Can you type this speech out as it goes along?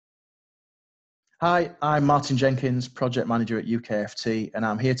Hi, I'm Martin Jenkins, Project Manager at UKFT, and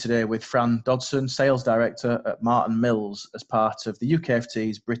I'm here today with Fran Dodson, Sales Director at Marton Mills as part of the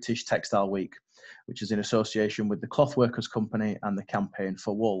UKFT's British Textile Week, which is in association with the Cloth Workers Company and the Campaign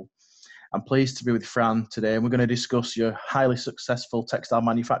for Wool. I'm pleased to be with Fran today, and we're going to discuss your highly successful textile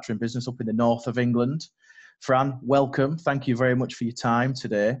manufacturing business up in the north of England. Fran, welcome. Thank you very much for your time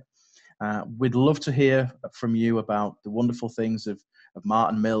today. We'd love to hear from you about the wonderful things of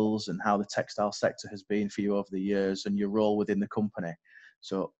Marton Mills and how the textile sector has been for you over the years and your role within the company.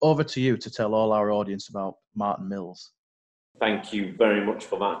 So over to you to tell all our audience about Marton Mills. Thank you very much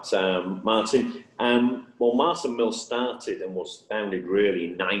for that, Martin. Well, Marton Mills started and was founded really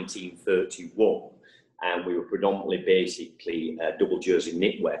in 1931, and we were predominantly basically a double jersey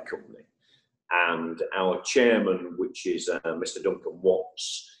knitwear company. And our chairman, which is Mr. Duncan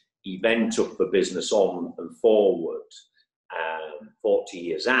Watts, he then took the business on and forward 40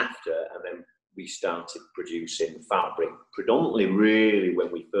 years after, and then we started producing fabric. Predominantly, really,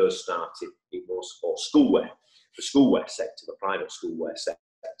 when we first started, it was for schoolwear, the schoolwear sector, the private schoolwear sector.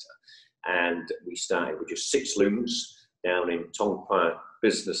 And we started with just 6 looms down in Tong Park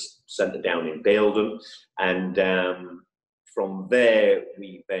Business Centre down in Baildon. And from there,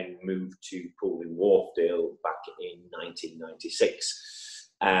 we then moved to Poole in Wharfdale back in 1996.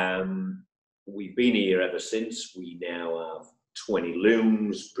 We've been here ever since. We now have 20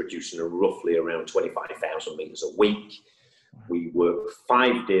 looms, producing roughly around 25,000 metres a week. We work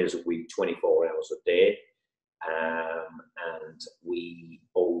 5 days a week, 24 hours a day, and we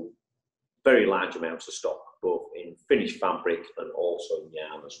own very large amounts of stock, both in finished fabric and also in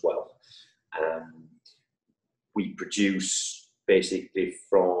yarn as well. We produce basically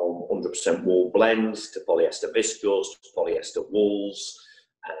from 100% wool blends to polyester viscose, to polyester wools,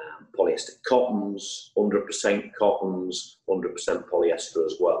 polyester cottons, 100% cottons, 100% polyester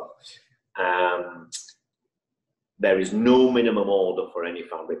as well. There is no minimum order for any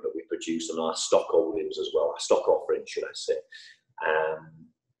fabric that we produce, and our stock holdings as well, our stock offering, should I say.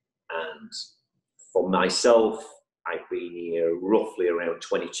 And for myself, I've been here roughly around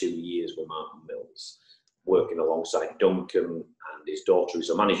 22 years with Marton Mills, working alongside Duncan and his daughter, who's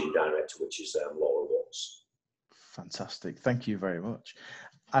a managing director, which is Laura Watts. Fantastic. Thank you very much.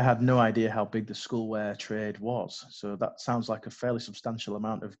 I had no idea how big the schoolwear trade was. So that sounds like a fairly substantial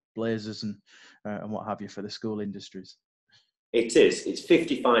amount of blazers and what have you for the school industries. It is. It's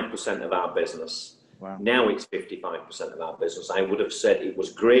 55% of our business. Wow. Now it's 55% of our business. I would have said it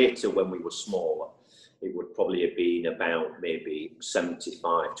was greater when we were smaller. It would probably have been about maybe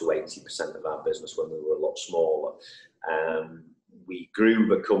 75 to 80% of our business when we were a lot smaller. We grew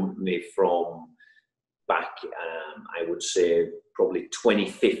the company from back, I would say, probably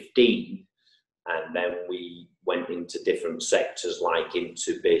 2015, and then we went into different sectors, like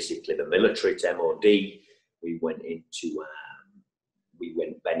into basically the military, to MOD. We went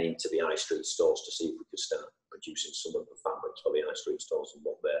then into the high street stores to see if we could start producing some of the fabrics for the high street stores and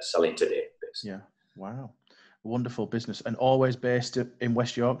what they're selling today, basically. Yeah, wow, wonderful business, and always based in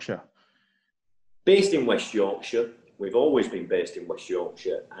West Yorkshire. Based in West Yorkshire, we've always been based in West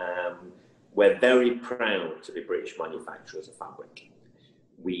Yorkshire. We're very proud to be British manufacturers of fabric.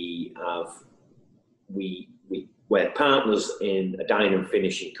 We're partners in a dyeing and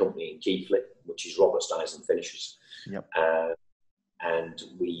finishing company in Keighley, which is Roberts Dyes and Finishes. Yep. And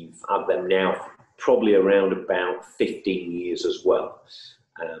we've had them now probably around about 15 years as well.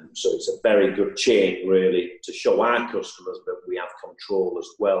 So it's a very good chain, really, to show our customers that we have control as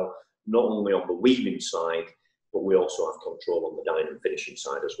well, not only on the weaving side, but we also have control on the dyeing and finishing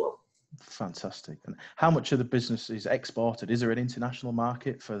side as well. Fantastic. And how much of the business is exported? Is there an international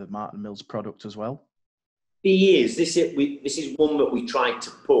market for the Marton Mills product as well? There is. This is one that we tried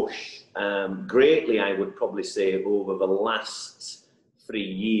to push greatly, I would probably say, over the last 3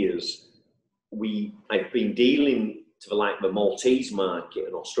 years. I've been dealing to the Maltese market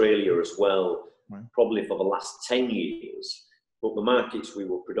and Australia as well, right, probably for the last 10 years. But the markets we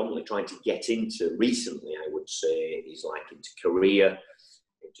were predominantly trying to get into recently, I would say, is like into Korea,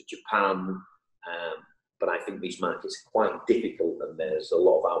 into Japan, but I think these markets are quite difficult, and there's a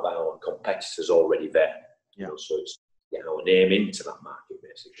lot of our competitors already there. Yeah. So it's get our name into that market,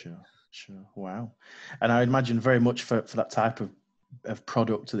 basically. Sure. Wow. And I imagine very much for that type of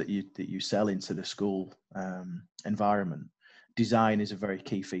product that you sell into the school environment, design is a very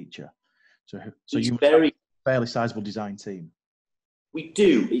key feature. So you have a fairly sizable design team. We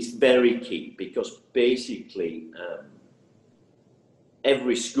do. It's very key because basically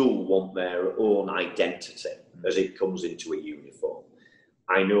every school want their own identity as it comes into a uniform.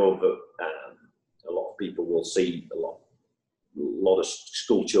 I know that a lot of people will see a lot lot of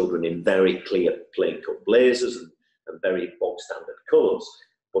school children in very clear plain cut blazers and very bog standard colours.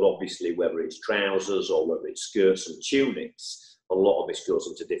 But obviously, whether it's trousers or whether it's skirts and tunics, a lot of this goes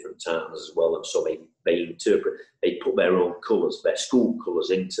into different patterns as well. And so they put their own colours, their school colours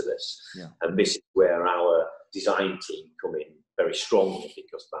into this. Yeah. And this is where our design team come in very strongly,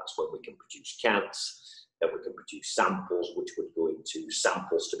 because that's when we can produce kilts, then we can produce samples, which would go into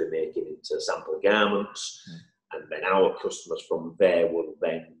samples to be making into sample garments. And then our customers from there will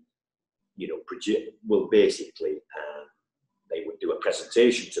then, will basically, they would do a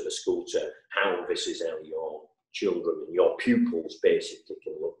presentation to the school to how this is how your children and your pupils basically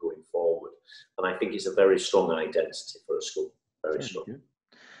can look going forward. And I think it's a very strong identity for a school, very strong. Good.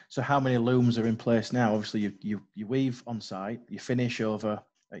 So how many looms are in place now? Obviously you weave on site, you finish over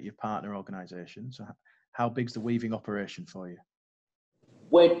at your partner organisation. So how big's the weaving operation for you?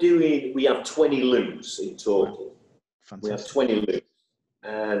 We have 20 looms in total. Fantastic. We have 20 looms.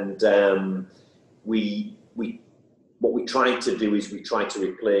 And what we try to do is we try to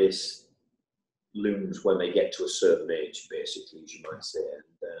replace looms when they get to a certain age, basically, as you might say. And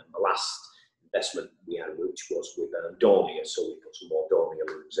the last investment we had, which was with Dornier, so we put some more Dornier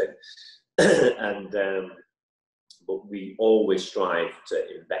looms in. But we always strive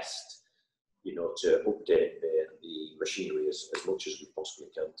to invest, to update the machinery as much as we possibly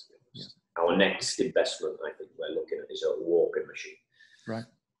can. To be honest. Yeah. Our next investment, I think we're looking at, is a warping machine. Right.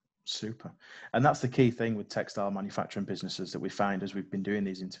 Super. And that's the key thing with textile manufacturing businesses that we find as we've been doing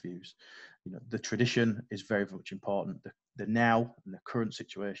these interviews. The tradition is very much important. The now and the current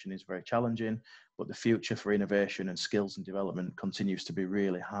situation is very challenging, but the future for innovation and skills and development continues to be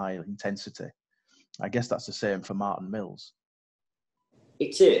really high intensity. I guess that's the same for Marton Mills.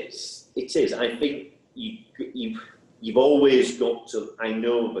 It is. I think you've always got to, I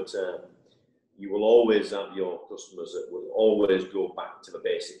know that you will always have your customers that will always go back to the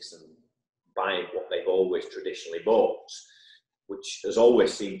basics and buy what they've always traditionally bought, which has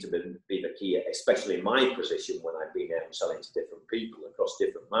always seemed to be the key, especially in my position when I've been out selling to different people across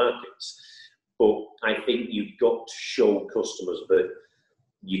different markets. But I think you've got to show customers that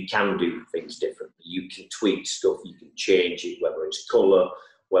you can do things differently. You can tweak stuff, you can change it, whether it's colour,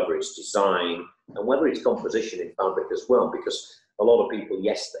 whether it's design, and whether it's composition in fabric as well, because a lot of people,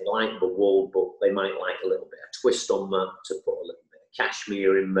 yes, they like the wool, but they might like a little bit of twist on that to put a little bit of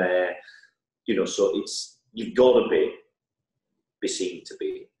cashmere in there, so you've got to be seen to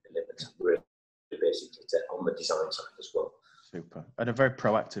be delivered, really, basically, on the design side as well. Super. And a very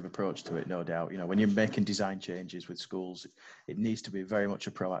proactive approach to it, no doubt. When you're making design changes with schools, it needs to be very much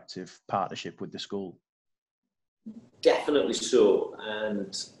a proactive partnership with the school. Definitely so.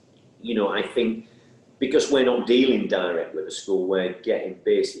 And, I think because we're not dealing direct with the school, we're getting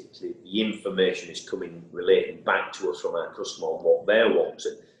basically the information is relating back to us from our customer on what they're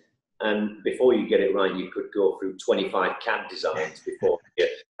wanting. And before you get it right, you could go through 25 CAD designs before,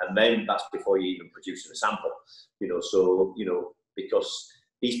 and then that's before you even producing a sample. Because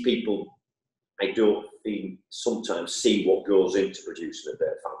these people, I don't think sometimes see what goes into producing a bit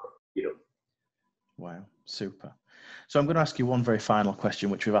of fabric. Wow, super. So I'm going to ask you one very final question,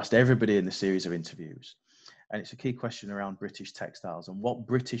 which we've asked everybody in the series of interviews. And it's a key question around British textiles and what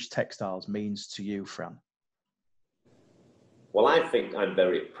British textiles means to you, Fran. Well, I think I'm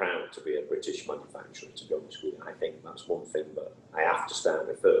very proud to be a British manufacturer, to be honest with you. I think that's one thing that I have to start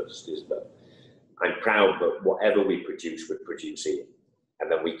with first, is that I'm proud that whatever we produce here,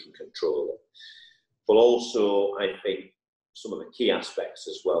 and then we can control it. But also, I think some of the key aspects,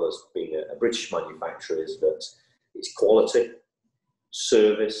 as well as being a British manufacturer, is that it's quality,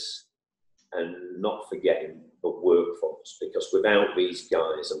 service, and not forgetting the workforce, because without these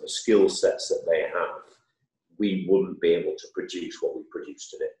guys and the skill sets that they have, we wouldn't be able to produce what we produce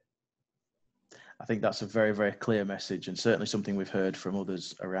today. I think that's a very, very clear message, and certainly something we've heard from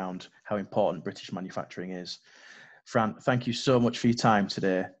others around how important British manufacturing is. Fran, thank you so much for your time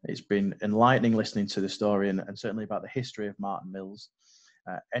today. It's been enlightening listening to the story and certainly about the history of Marton Mills.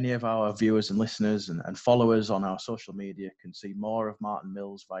 Any of our viewers and listeners and followers on our social media can see more of Marton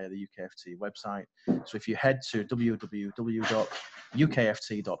Mills via the UKFT website. So if you head to www.ukft.org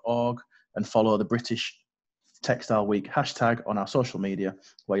and follow the British Textile Week hashtag on our social media,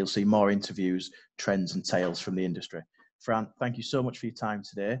 where you'll see more interviews, trends and tales from the industry. Fran, thank you so much for your time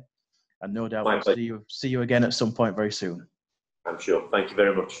today, and no doubt we'll see you again at some point very soon. I'm sure. Thank you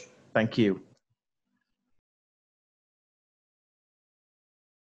very much. Thank you.